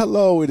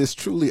Hello, it is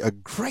truly a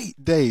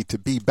great day to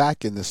be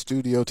back in the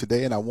studio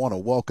today, and I want to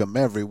welcome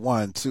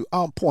everyone to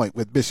On Point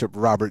with Bishop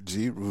Robert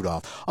G.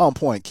 Rudolph. On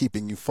Point,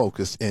 keeping you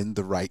focused in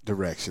the right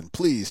direction.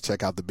 Please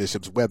check out the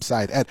Bishop's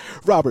website at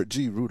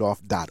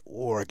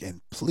robertgrudolph.org,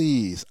 and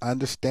please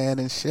understand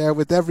and share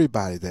with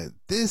everybody that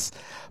this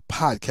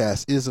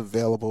podcast is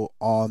available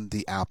on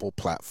the Apple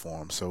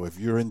platform. So if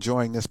you're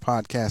enjoying this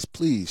podcast,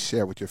 please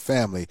share with your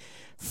family,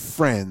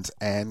 friends,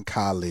 and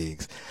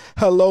colleagues.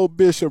 Hello,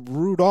 Bishop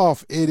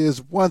Rudolph. It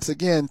is once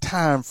again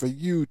time for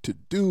you to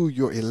do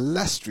your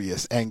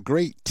illustrious and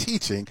great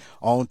teaching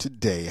on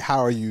today. How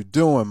are you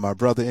doing, my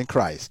brother in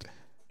Christ?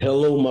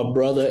 Hello, my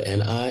brother,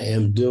 and I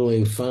am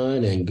doing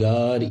fine, and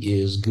God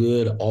is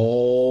good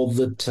all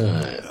the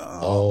time.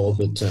 All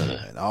the time.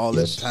 And all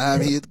Yes, the time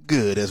sir. he is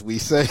good, as we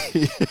say.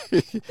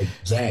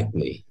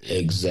 Exactly.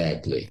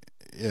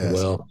 Yes.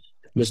 Well,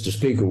 Mr.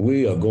 Speaker,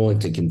 we are going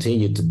to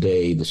continue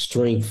today the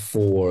strength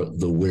for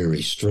the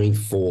weary, strength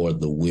for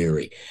the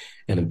weary.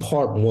 And in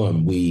part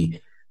one, we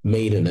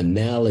made an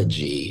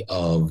analogy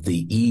of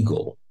the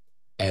eagle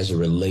as it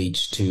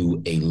relates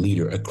to a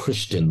leader, a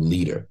Christian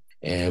leader.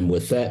 And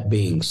with that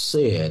being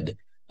said,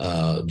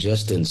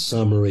 just in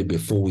summary,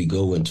 before we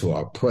go into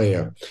our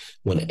prayer,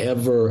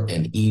 whenever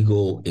an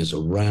eagle is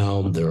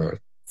around, there are a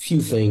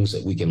few things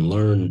that we can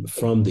learn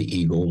from the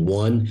eagle.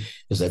 One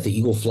is that the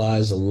eagle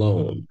flies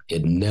alone.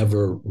 It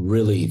never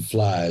really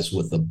flies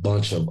with a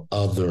bunch of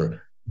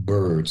other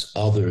birds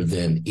other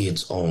than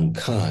its own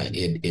kind.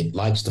 It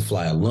likes to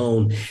fly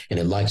alone, and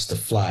it likes to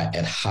fly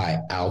at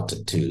high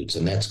altitudes.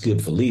 And that's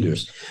good for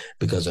leaders,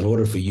 because in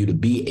order for you to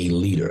be a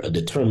leader, a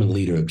determined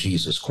leader of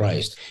Jesus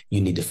Christ,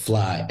 you need to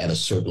fly at a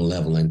certain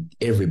level, and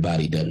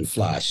everybody doesn't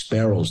fly.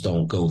 Sparrows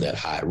don't go that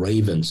high.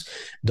 Ravens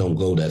don't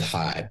go that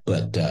high,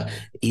 but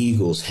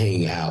eagles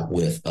hang out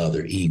with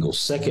other eagles.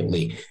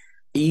 Secondly,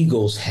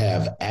 eagles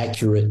have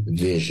accurate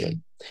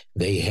vision.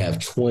 They have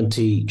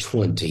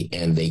 20/20,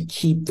 and they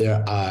keep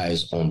their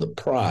eyes on the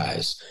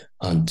prize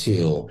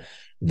until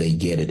they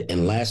get it.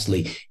 And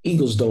lastly,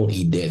 eagles don't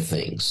eat dead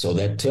things. So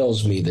that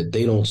tells me that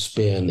they don't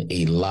spend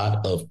a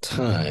lot of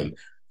time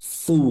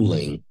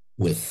fooling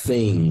with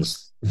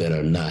things that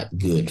are not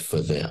good for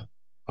them.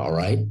 All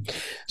right.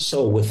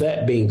 So with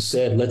that being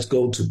said, let's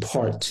go to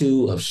part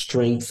two of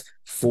strength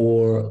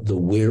for the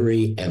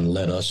weary, and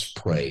let us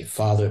pray.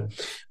 Father,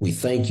 we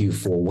thank you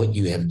for what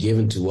you have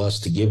given to us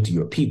to give to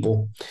your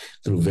people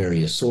through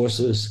various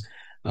sources.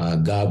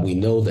 God, we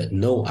know that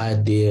no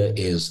idea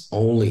is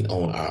only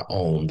on our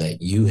own,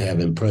 that you have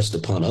impressed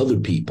upon other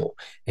people,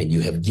 and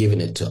you have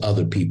given it to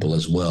other people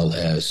as well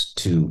as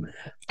to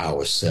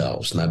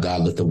ourselves. Now,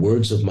 God, let the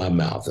words of my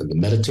mouth and the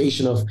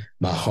meditation of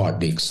my heart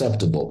be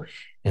acceptable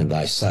in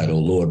thy sight, O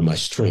Lord, my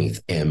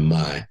strength and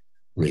my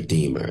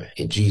Redeemer.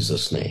 In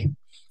Jesus' name.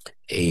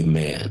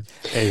 Amen.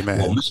 Amen.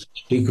 Well, Mr.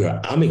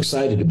 Speaker, I'm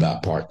excited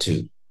about part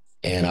two,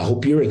 and I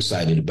hope you're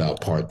excited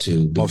about part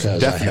two, Most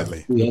because I have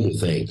definitely. three other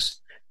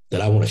things that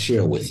I want to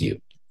share with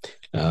you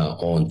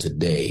on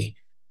today.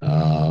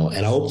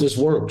 And I hope this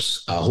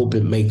works. I hope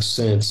it makes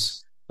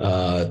sense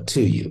to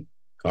you.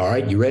 All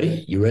right, you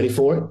ready? You ready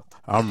for it?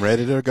 I'm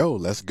ready to go.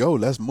 Let's go.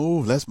 Let's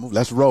move. Let's move.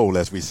 Let's roll,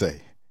 as we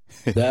say.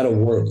 That'll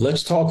work.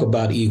 Let's talk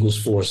about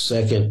eagles for a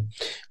second.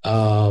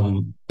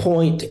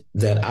 Point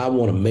that I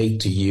want to make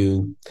to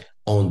you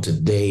on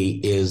today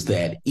is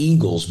that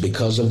eagles,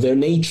 because of their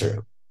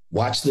nature,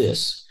 watch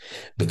this,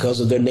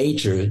 because of their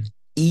nature,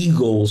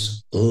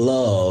 eagles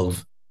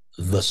love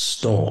the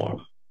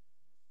storm.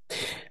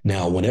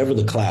 Now, whenever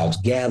the clouds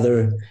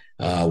gather,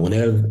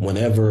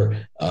 whenever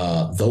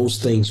those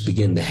things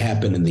begin to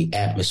happen in the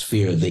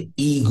atmosphere, the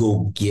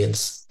eagle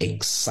gets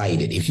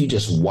excited. If you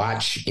just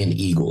watch an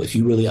eagle, if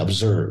you really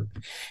observe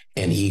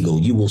an eagle,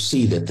 you will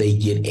see that they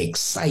get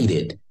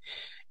excited,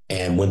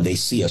 and when they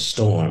see a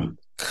storm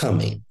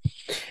coming.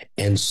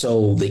 And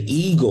so the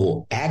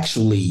eagle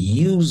actually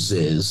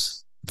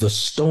uses the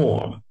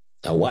storm.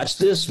 Now watch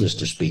this,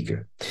 Mr.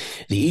 Speaker.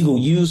 The eagle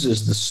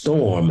uses the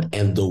storm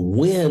and the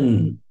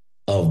wind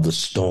of the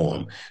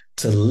storm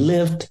to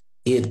lift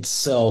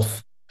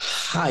itself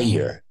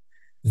higher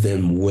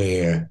than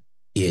where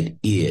it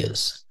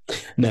is.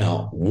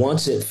 Now,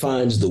 once it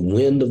finds the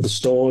wind of the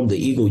storm,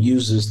 the eagle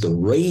uses the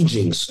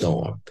raging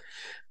storm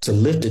to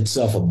lift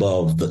itself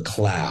above the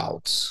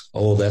clouds.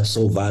 Oh, that's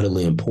so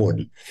vitally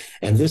important.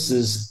 And this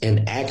is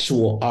an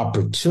actual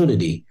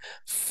opportunity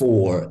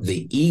for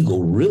the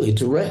eagle really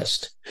to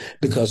rest.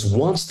 Because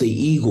once the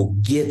eagle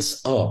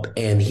gets up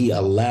and he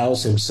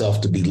allows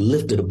himself to be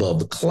lifted above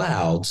the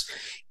clouds,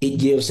 it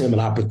gives him an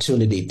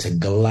opportunity to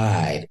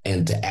glide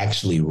and to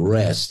actually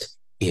rest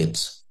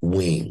its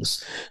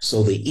wings.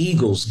 So the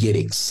eagles get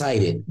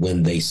excited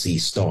when they see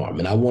storm.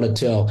 And I want to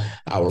tell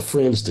our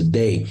friends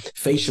today,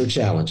 face your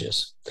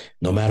challenges.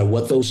 No matter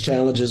what those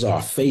challenges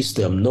are, face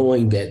them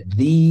knowing that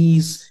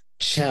these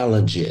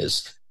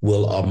challenges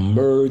will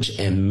emerge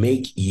and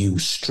make you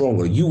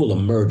stronger. You will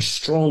emerge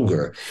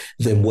stronger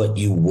than what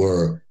you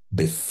were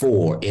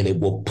before, and it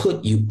will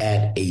put you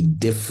at a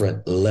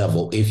different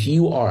level. If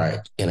you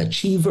are an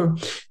achiever,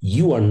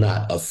 you are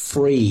not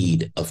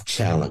afraid of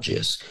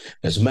challenges.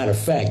 As a matter of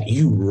fact,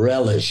 you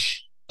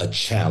relish a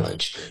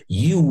challenge.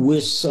 You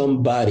wish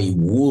somebody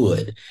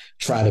would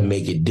try to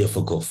make it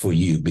difficult for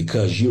you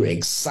because you're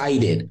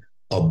excited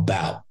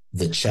about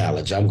the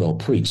challenge. I'm going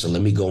to preach, so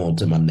let me go on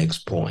to my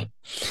next point.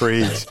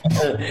 Preach.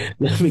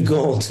 Let me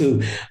go on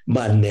to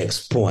my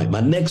next point.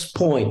 My next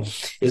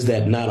point is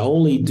that not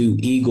only do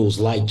eagles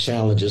like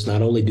challenges,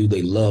 not only do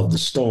they love the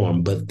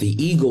storm, but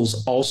the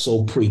eagles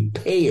also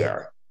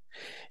prepare.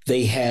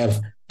 They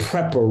have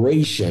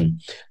preparation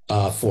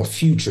for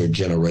future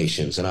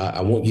generations. And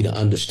I want you to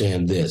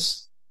understand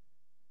this.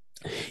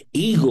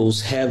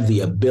 Eagles have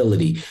the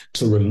ability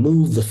to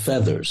remove the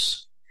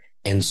feathers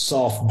and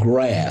soft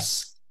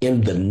grass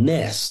in the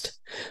nest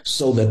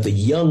so that the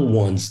young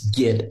ones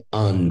get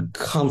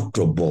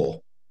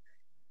uncomfortable.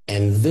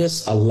 And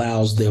this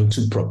allows them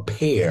to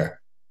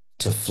prepare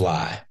to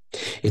fly.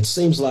 It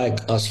seems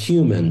like us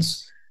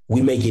humans,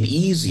 we make it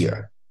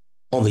easier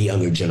on the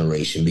younger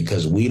generation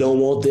because we don't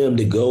want them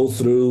to go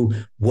through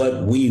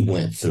what we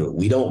went through.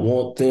 We don't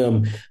want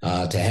them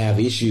to have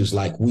issues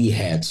like we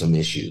had some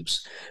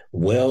issues.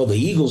 Well, the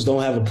eagles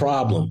don't have a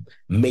problem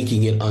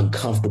making it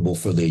uncomfortable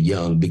for their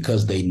young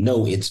because they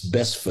know it's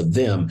best for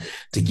them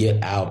to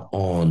get out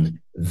on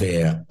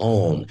their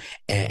own.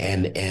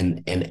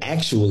 And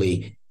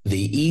actually,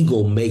 the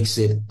eagle makes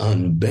it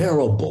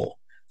unbearable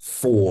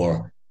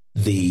for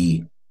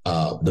the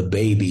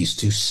babies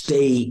to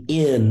stay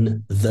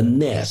in the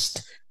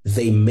nest.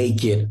 They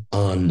make it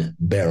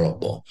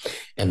unbearable.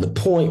 And the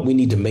point we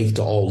need to make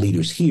to all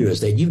leaders here is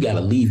that you've got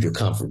to leave your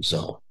comfort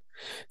zone.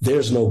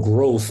 There's no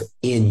growth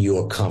in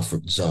your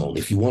comfort zone.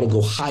 If you want to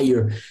go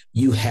higher,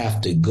 you have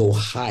to go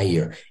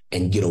higher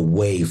and get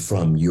away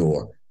from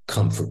your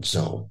comfort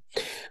zone.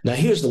 Now,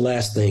 here's the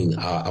last thing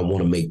I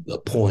want to make a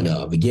point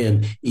of.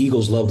 Again,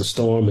 eagles love the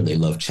storm and they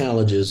love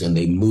challenges and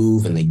they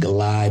move and they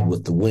glide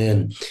with the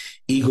wind.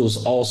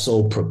 Eagles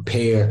also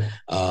prepare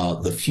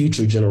the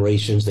future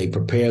generations. They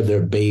prepare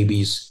their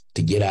babies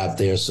to get out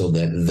there so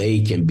that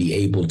they can be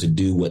able to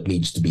do what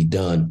needs to be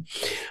done.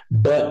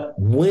 But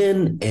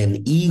when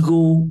an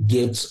eagle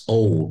gets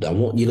old, I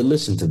want you to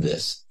listen to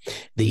this.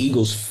 The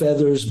eagle's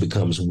feathers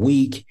becomes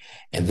weak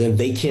and then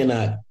they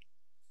cannot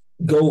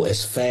go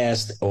as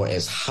fast or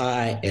as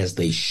high as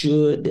they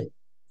should.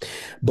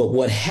 But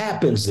what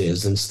happens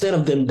is instead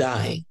of them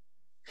dying,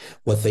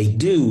 what they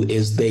do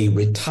is they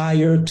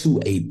retire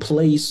to a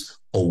place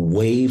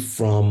away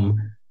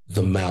from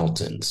the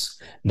mountains.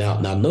 Now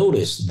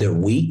notice they're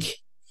weak.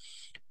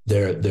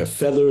 Their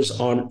feathers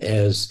aren't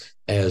as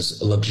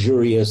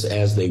luxurious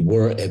as they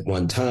were at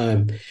one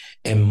time.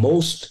 And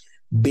most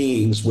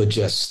beings would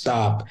just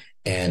stop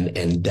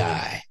and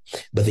die.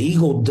 But the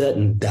eagle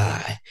doesn't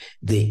die.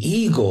 The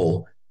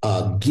eagle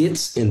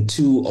gets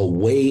into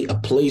a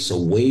place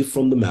away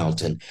from the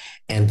mountain,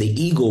 and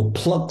the eagle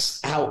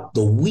plucks out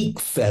the weak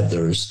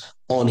feathers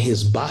on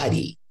his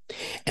body.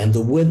 And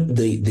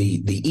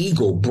the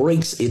eagle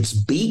breaks its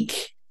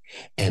beak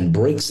and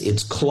breaks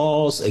its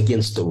claws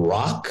against the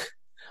rock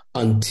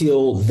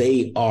until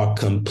they are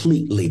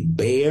completely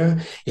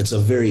bare. It's a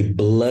very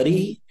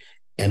bloody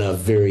and a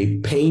very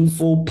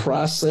painful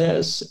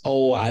process.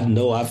 Oh, I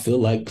know I feel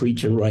like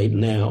preaching right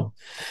now.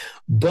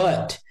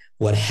 But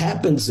what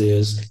happens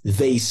is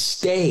they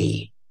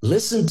stay,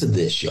 listen to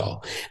this,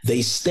 y'all.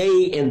 They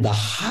stay in the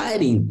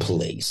hiding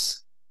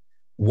place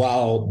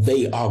while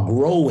they are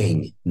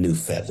growing new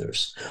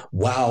feathers,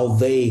 while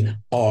they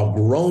are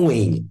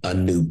growing a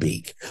new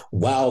beak,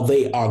 while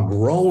they are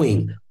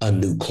growing a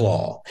new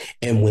claw.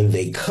 And when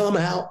they come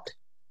out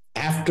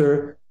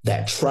after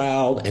that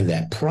trial and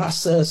that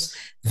process,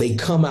 they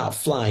come out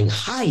flying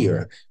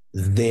higher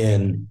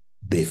than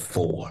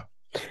before.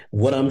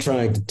 What I'm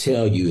trying to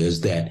tell you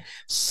is that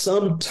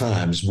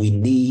sometimes we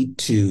need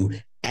to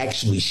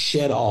actually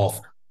shed off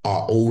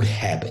our old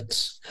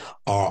habits,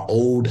 our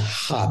old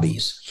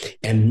hobbies.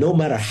 And no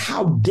matter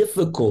how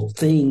difficult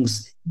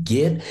things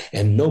get,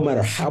 and no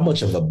matter how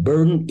much of a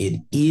burden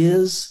it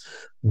is,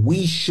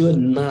 we should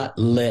not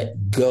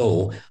let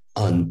go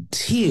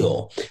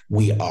until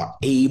we are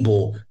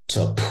able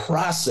to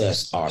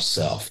process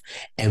ourselves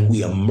and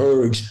we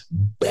emerge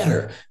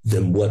better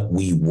than what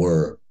we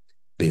were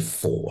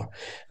before.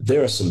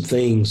 There are some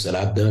things that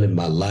I've done in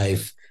my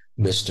life,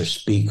 Mr.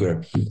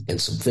 Speaker, and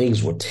some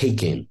things were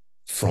taken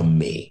from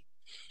me.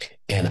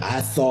 And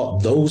I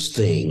thought those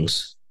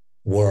things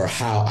were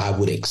how I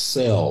would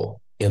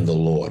excel in the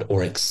Lord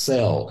or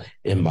excel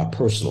in my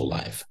personal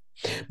life.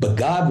 But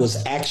God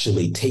was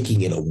actually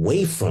taking it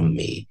away from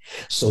me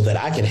so that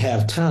I could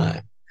have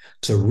time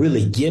to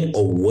really get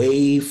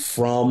away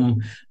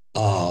from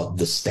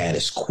the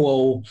status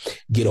quo,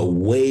 get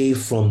away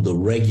from the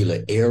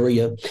regular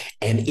area.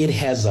 And it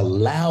has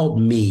allowed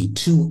me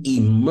to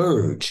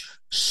emerge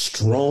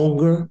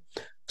stronger,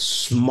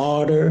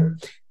 smarter,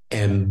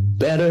 and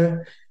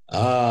better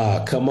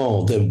Ah, come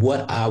on, than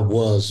what I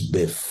was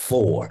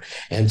before.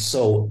 And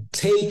so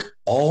take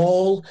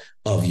all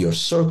of your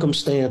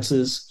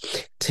circumstances,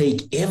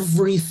 take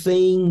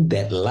everything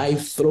that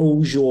life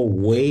throws your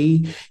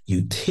way,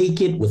 you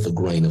take it with a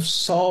grain of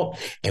salt.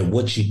 And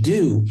what you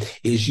do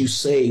is you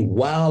say,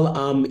 while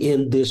I'm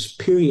in this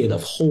period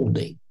of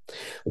holding,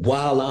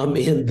 while I'm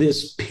in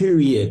this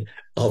period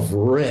of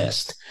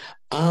rest,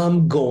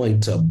 I'm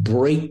going to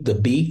break the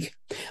beak.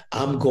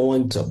 I'm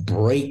going to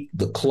break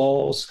the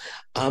claws.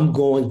 I'm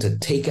going to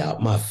take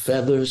out my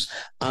feathers.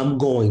 I'm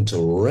going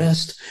to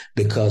rest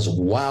because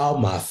while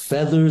my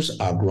feathers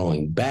are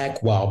growing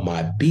back, while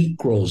my beak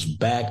grows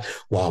back,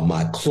 while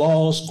my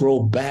claws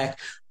grow back,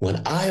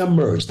 when I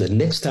emerge the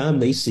next time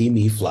they see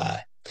me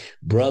fly,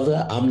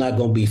 brother, I'm not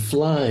going to be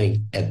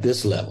flying at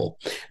this level,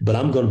 but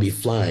I'm going to be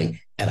flying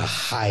at a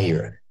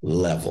higher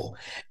level.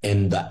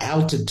 And the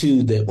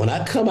altitude that when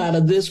I come out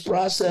of this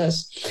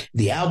process,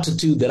 the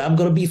altitude that I'm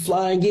going to be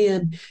flying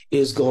in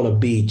is going to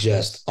be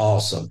just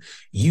awesome.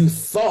 You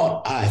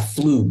thought I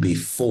flew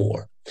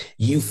before.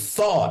 You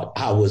thought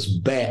I was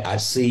bad. I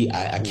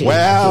can't,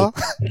 Well,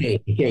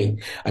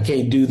 I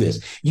can't do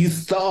this. You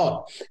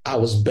thought I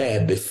was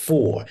bad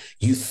before.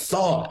 You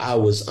thought I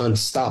was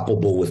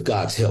unstoppable with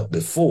God's help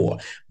before.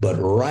 But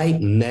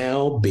right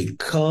now,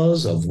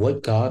 because of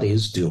what God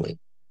is doing,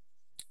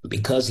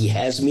 because he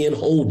has me in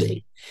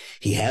holding.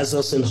 He has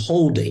us in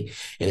holding.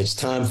 And it's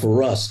time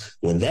for us,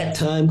 when that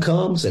time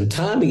comes, and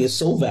timing is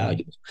so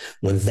valuable,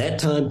 when that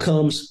time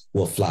comes,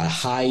 we'll fly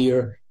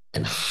higher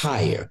and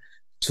higher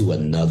to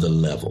another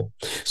level.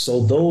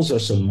 So those are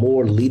some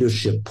more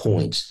leadership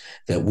points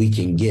that we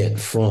can get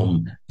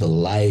from the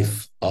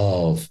life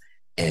of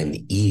an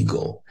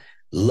eagle.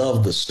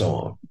 Love the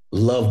storm,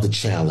 love the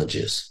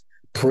challenges,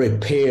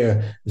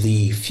 prepare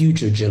the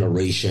future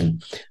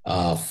generation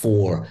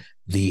for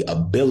the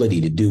ability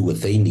to do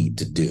what they need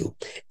to do.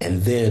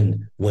 And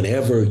then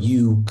whenever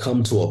you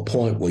come to a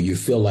point where you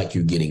feel like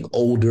you're getting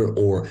older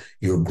or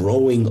you're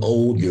growing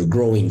old, you're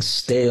growing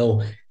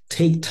stale,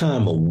 take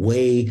time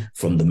away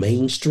from the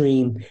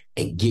mainstream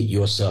and get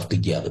yourself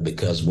together,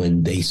 because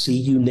when they see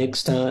you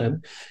next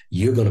time,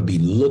 you're going to be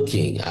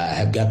looking. I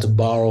have got to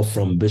borrow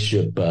from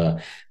Bishop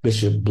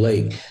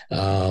Blake.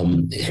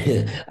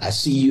 I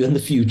see you in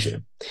the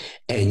future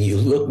and you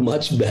look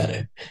much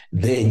better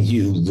than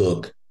you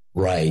look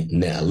right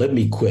now. Let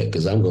me quit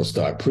because I'm going to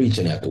start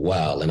preaching after a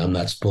while, and I'm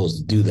not supposed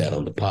to do that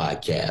on the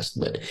podcast,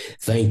 but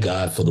thank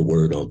God for the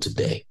word on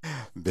today.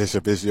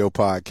 Bishop, it's your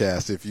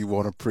podcast. If you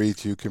want to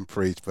preach, you can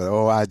preach.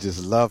 But I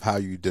just love how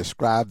you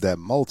describe that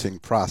molting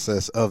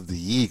process of the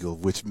eagle,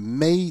 which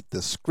made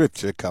the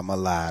scripture come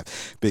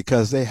alive,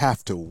 because they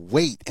have to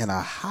wait in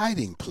a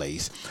hiding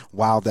place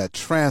while that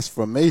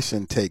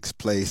transformation takes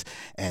place.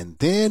 And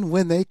then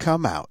when they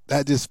come out,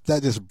 that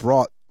just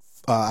brought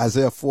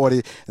Isaiah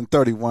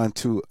 40:31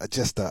 to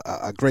just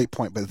a great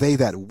point. But they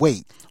that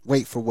wait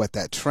for what?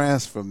 That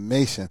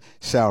transformation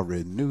shall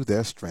renew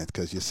their strength.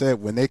 Because you said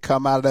when they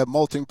come out of that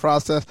molting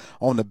process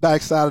on the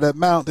backside of that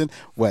mountain,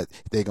 what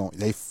they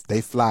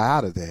fly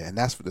out of there. And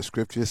that's what the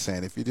scripture is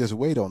saying. If you just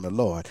wait on the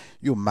Lord,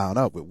 you'll mount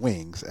up with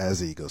wings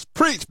as eagles.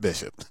 Preach,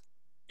 Bishop.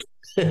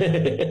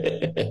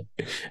 I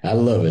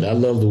love it. I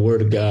love the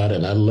word of God,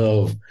 and I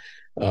love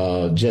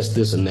just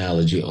this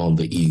analogy on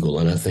the eagle.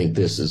 And I think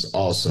this is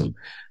awesome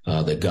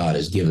that God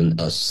has given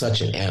us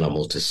such an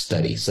animal to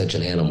study, such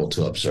an animal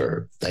to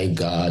observe. Thank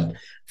God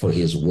for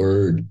his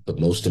word, but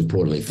most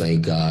importantly,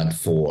 thank God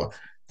for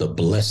the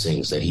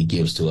blessings that he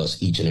gives to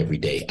us each and every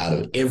day out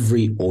of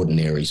every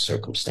ordinary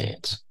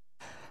circumstance.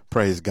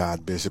 Praise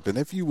God, Bishop. And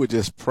if you would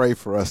just pray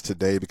for us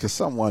today, because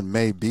someone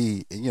may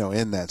be,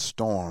 in that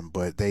storm,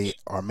 but they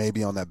are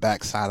maybe on that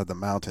backside of the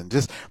mountain.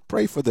 Just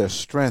pray for their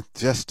strength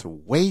just to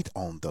wait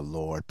on the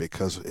Lord,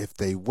 because if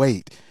they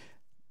wait,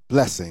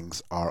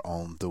 blessings are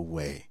on the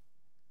way.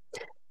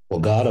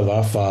 Well, God of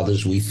our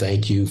fathers, we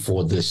thank you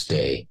for this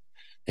day.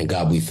 And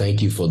God, we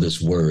thank you for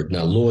this word.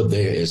 Now, Lord,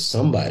 there is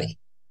somebody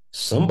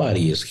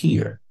is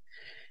here,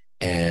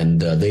 and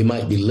they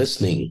might be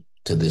listening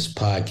to this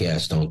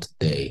podcast on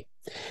today.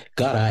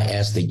 God, I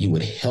ask that you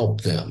would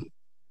help them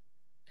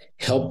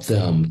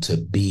to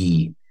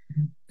be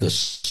the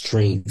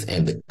strength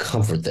and the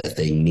comfort that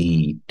they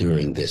need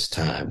during this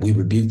time. We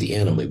rebuke the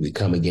enemy. We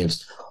come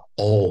against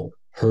all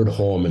hurt,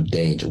 harm, and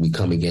danger. We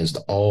come against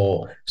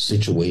all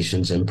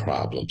situations and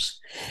problems.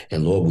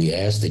 And Lord, we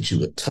ask that you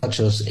would touch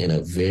us in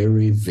a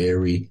very,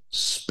 very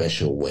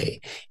special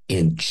way.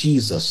 In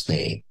Jesus'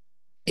 name,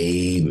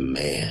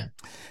 amen.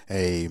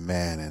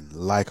 Amen. And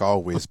like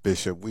always,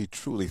 Bishop, we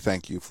truly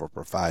thank you for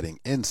providing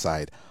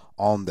insight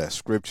on that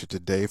scripture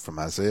today from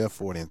Isaiah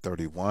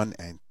 40:31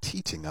 and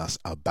teaching us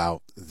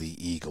about the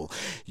eagle.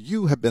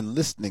 You have been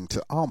listening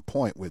to On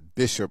Point with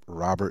Bishop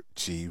Robert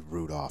G.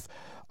 Rudolph.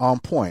 On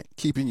Point,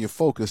 keeping you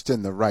focused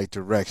in the right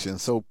direction.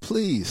 So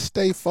please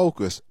stay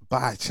focused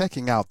by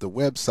checking out the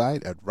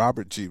website at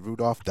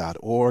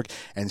robertgrudolph.org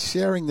and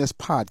sharing this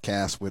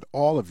podcast with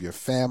all of your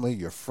family,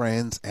 your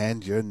friends,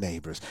 and your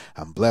neighbors.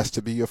 I'm blessed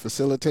to be your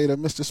facilitator,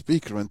 Mr.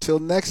 Speaker. Until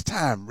next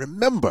time,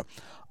 remember,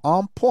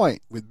 On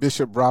Point with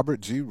Bishop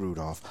Robert G.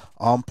 Rudolph.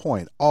 On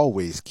Point,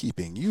 always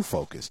keeping you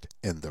focused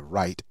in the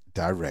right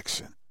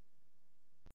direction.